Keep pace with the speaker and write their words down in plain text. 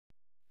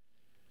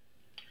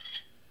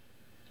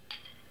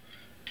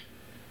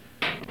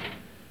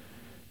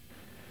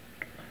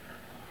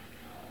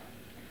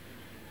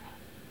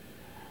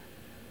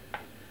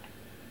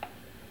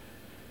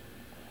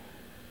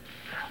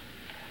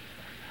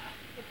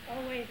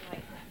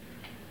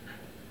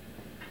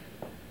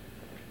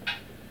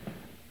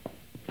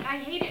I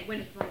hate it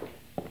when it's like this.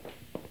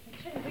 It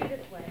shouldn't be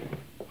this way.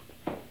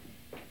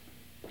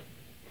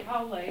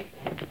 How late?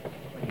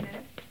 20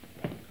 minutes.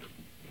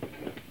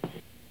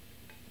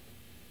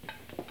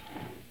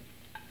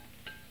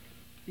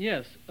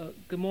 Yes,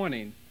 good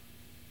morning.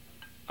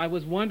 I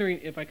was wondering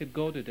if I could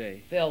go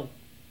today. Phil.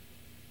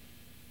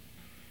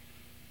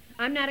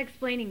 I'm not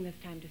explaining this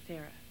time to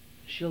Sarah.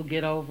 She'll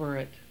get over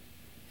it.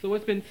 So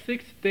it's been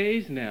 6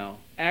 days now.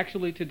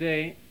 Actually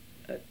today,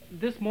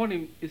 this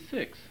morning is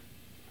 6.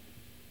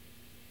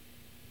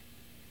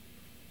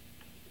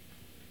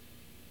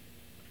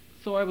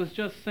 So I was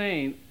just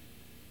saying,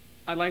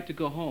 I'd like to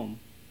go home.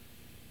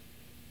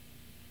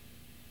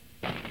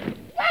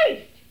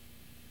 Waste!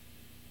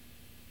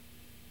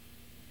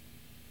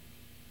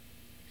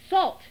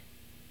 Salt.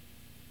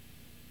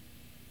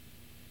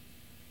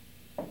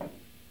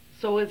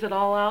 So is it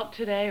all out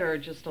today or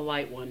just a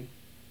light one?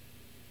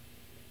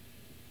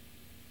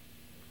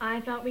 I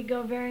thought we'd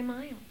go very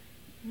mild.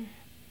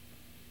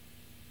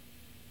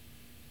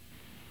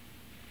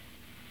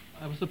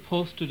 I was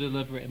supposed to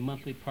deliver a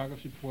monthly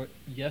progress report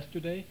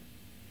yesterday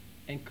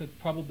and could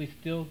probably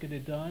still get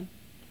it done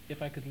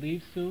if I could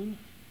leave soon.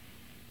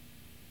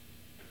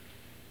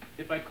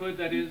 If I could,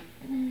 that is,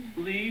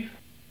 leave.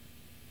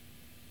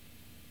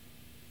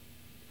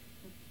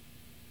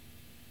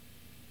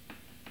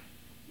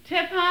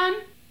 Tip,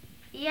 hon?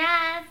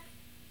 Yes.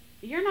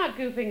 You're not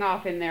goofing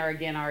off in there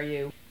again, are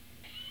you?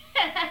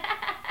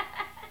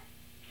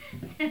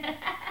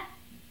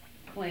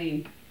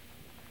 Clean.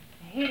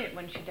 I hate it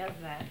when she does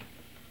that.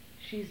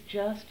 She's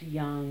just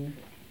young.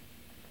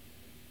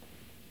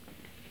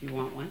 You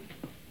want one?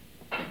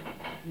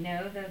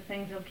 No, those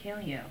things will kill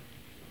you.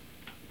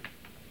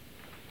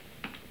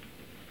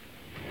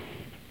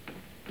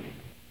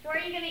 So are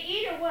you going to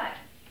eat or what?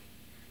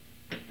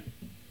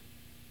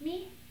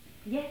 Me?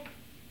 Yes.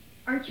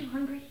 Aren't you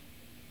hungry?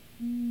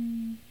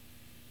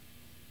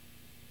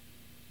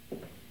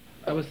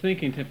 I was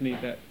thinking, Tiffany,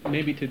 that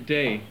maybe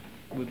today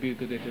would be a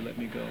good day to let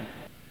me go.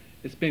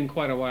 It's been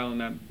quite a while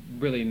and I'm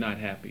really not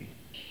happy.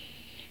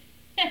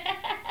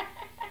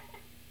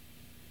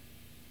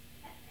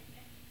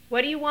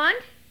 What do you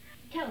want?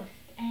 Toast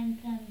and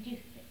some juice.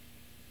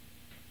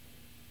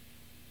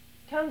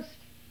 Toast.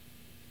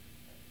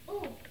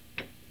 Ooh.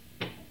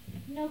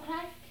 No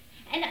crust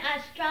and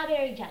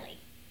strawberry jelly.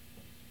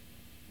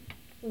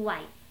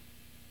 White.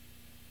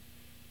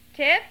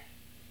 Tiff?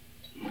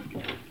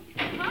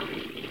 Huh?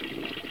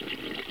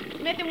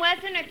 Smith &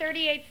 Wesson or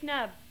 38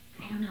 snub?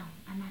 I don't know.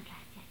 I'm not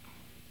dressed yet.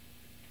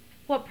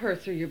 What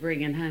purse are you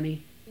bringing,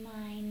 honey?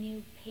 My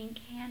new pink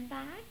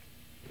handbag.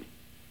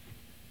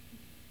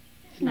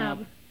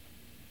 Snub.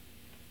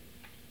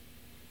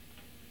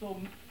 So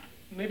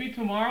maybe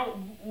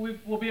tomorrow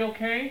we'll be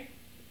okay?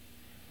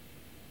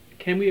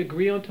 Can we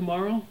agree on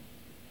tomorrow?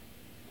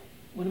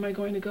 When am I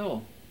going to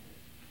go?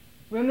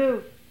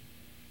 Remove.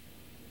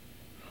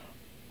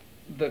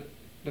 The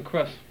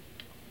crust,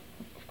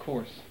 of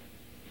course.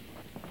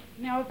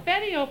 Now, if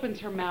Betty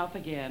opens her mouth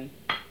again,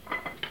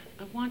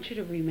 I want you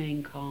to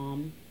remain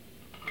calm.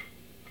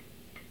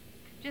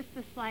 Just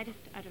the slightest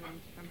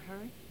utterance from her,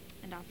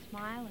 and I'll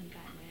smile and bat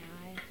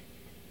my eyes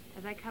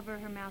as I cover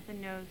her mouth and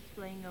nose,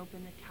 splaying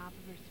open the top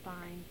of her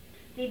spine,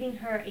 leaving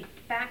her a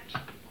fat,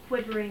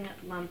 quivering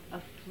lump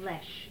of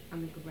flesh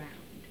on the ground.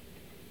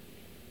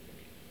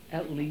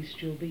 At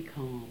least you'll be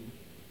calm.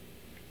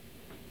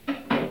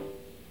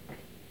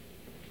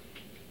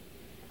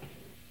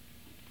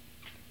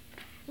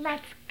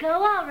 Let's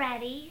go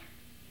already.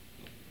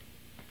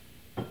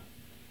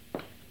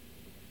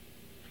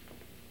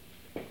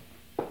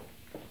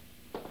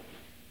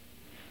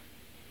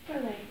 We're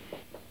late.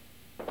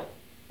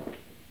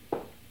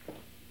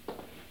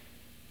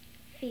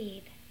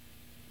 Feed.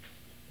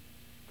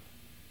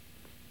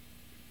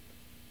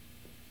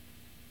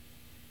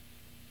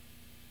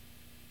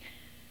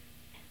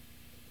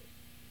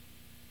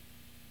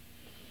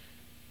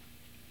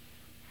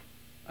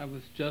 I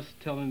was just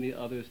telling the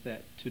others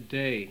that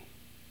today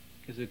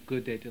is a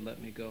good day to let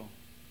me go.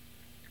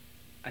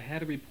 I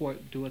had a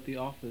report due at the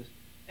office,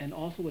 and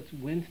also it's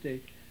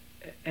Wednesday,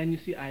 and you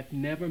see, I've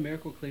never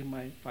miracle claimed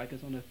my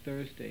ficus on a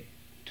Thursday.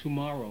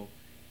 Tomorrow,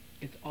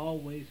 it's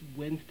always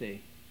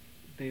Wednesday.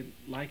 They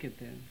like it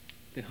then,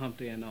 the hump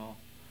day and all.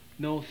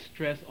 No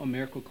stress on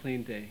miracle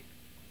clean day.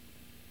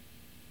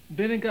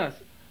 Ben and Gus,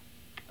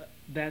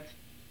 that's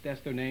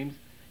their names.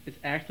 It's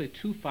actually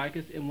 2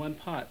 ficus in 1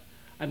 pot.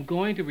 I'm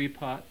going to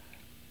repot.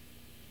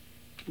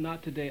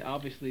 Not today,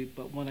 obviously,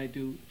 but when I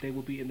do, they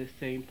will be in the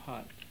same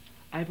pot.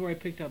 I've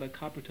already picked out a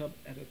copper tub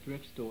at a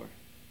thrift store.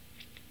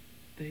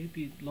 They'd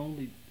be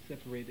lonely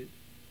separated.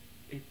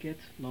 It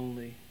gets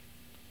lonely.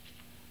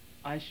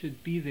 I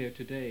should be there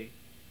today.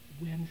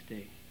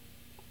 Wednesday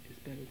is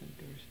better than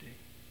Thursday.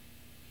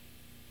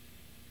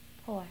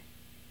 Pour.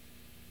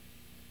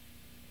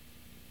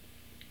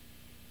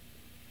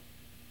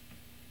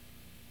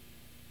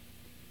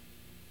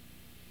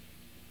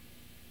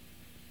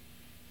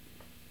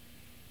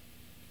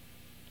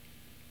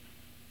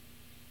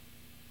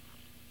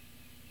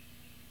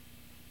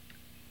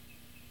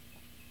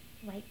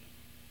 Wipe.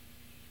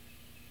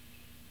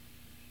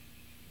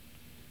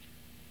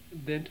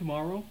 Then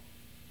tomorrow?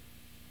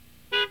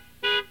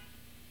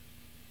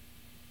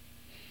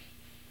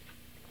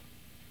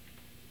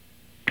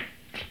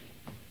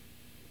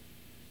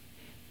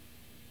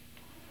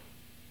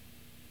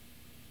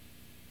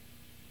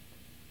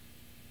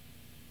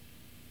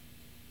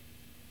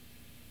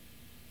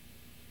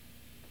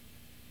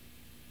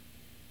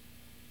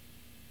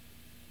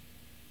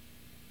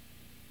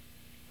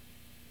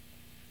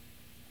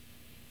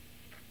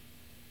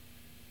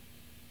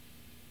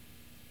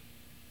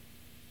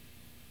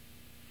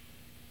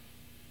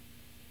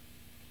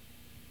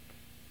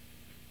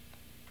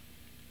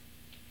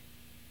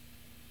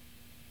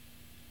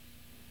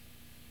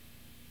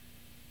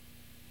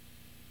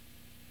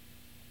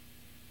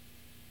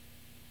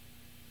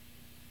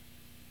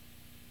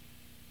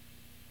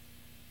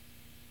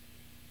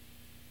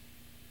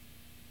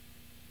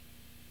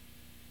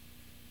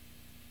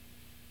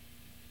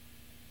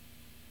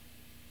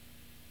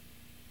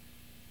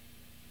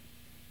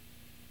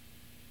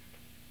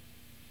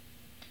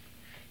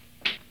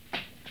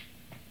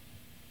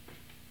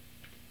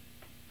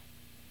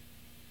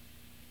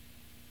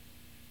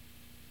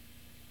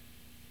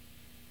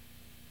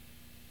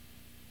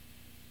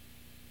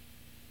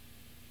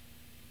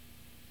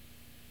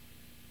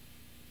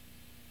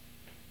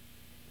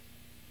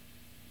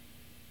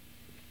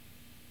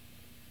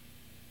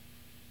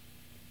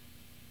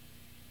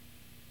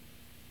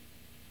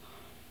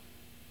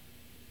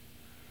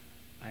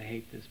 I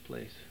hate this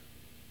place.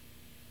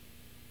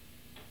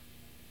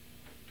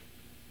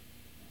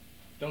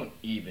 Don't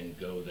even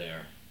go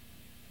there.